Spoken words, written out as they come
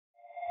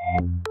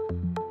Did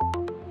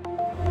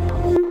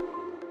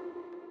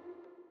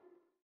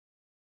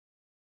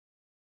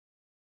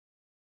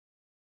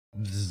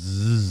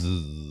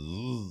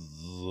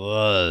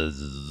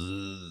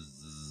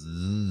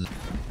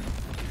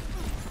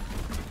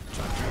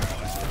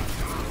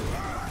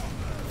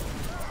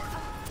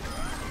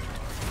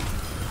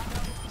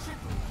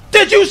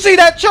you see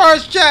that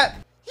charge, chat?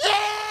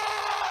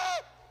 Yeah!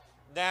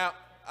 Now,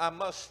 I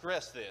must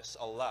stress this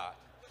a lot.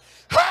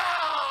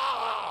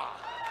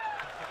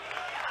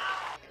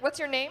 What's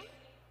your name?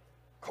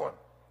 Corn.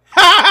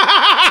 Nah,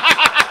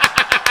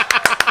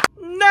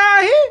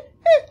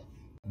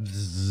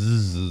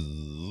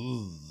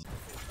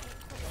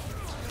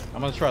 I'm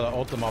gonna try to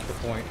ult them off the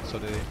point so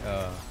they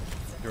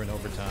during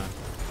overtime.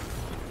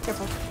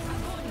 Careful.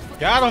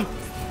 Got him.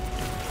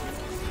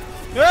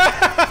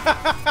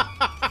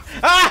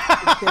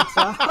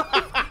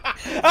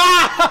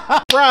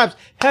 Primes,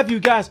 have you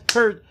guys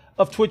heard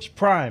of Twitch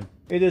Prime?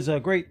 It is a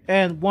great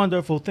and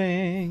wonderful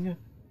thing.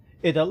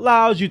 It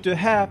allows you to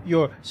have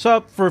your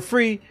sub for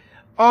free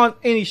on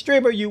any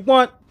streamer you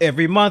want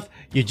every month.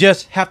 You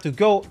just have to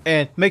go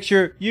and make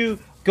sure you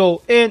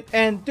go in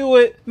and do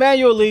it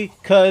manually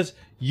because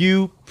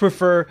you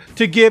prefer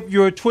to give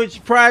your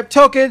Twitch Prime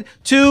token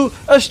to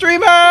a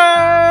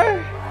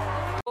streamer.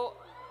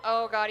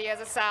 Oh God, he has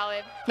a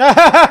salad.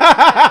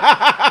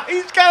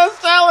 He's got a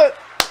salad.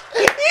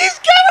 He's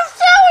got a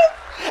salad.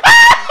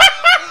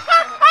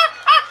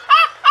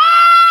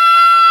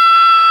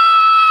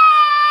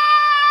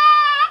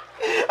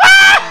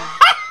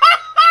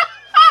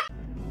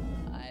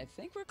 I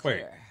think we're clear.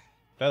 Wait, is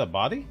that a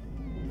body?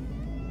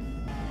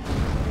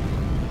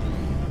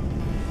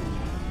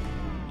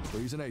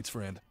 Threes and eights,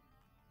 friend.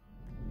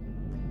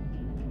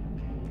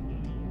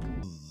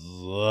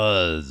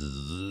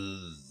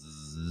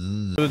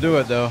 To do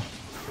it though.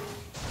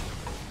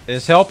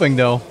 It's helping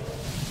though.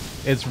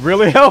 It's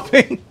really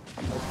helping.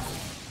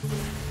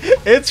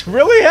 It's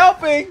really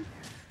helping.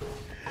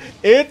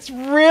 It's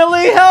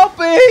really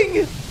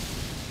helping.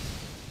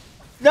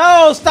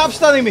 No, stop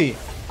stunning me.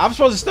 I'm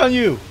supposed to stun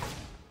you.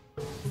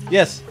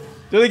 Yes.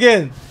 Do it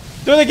again.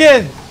 Do it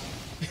again.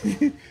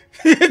 Do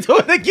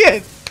it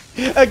again.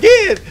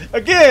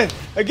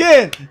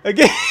 Again.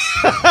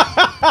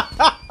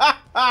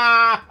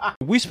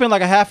 We spent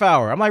like a half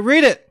hour. I'm like,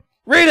 read it.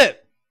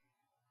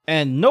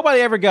 And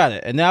nobody ever got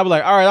it. And now I'm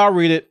like, all right, I'll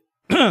read it.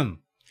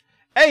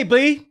 Hey,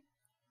 B.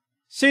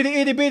 See the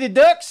itty bitty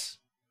ducks?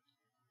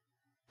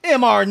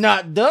 MR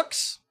not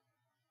ducks.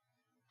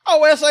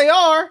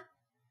 OSAR.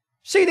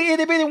 See the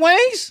itty bitty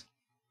wings?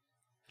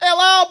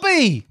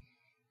 LLB.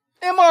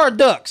 MR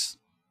ducks.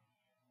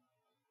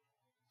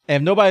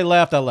 And if nobody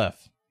laughed, I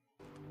left.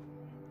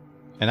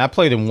 And I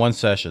played in one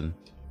session.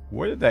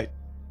 Where did that...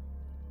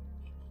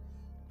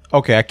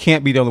 Okay, I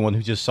can't be the only one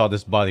who just saw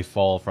this body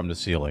fall from the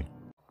ceiling.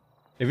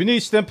 If you need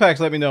stim packs,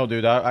 let me know,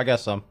 dude. I got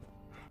some.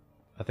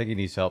 I think he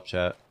needs help,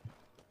 chat.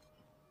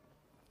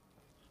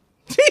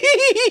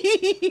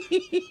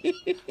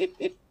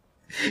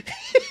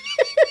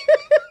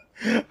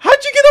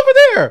 How'd you get over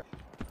there?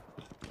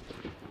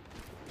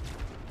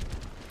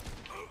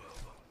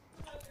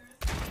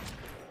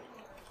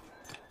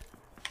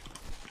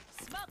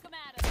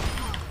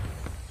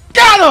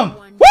 Got him!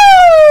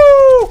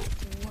 Woo!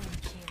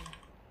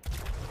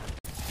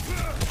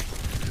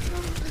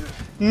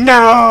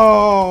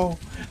 No!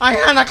 I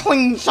had a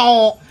clean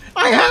shot!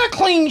 I had a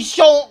clean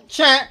shot,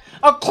 chat!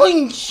 A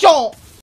clean shot!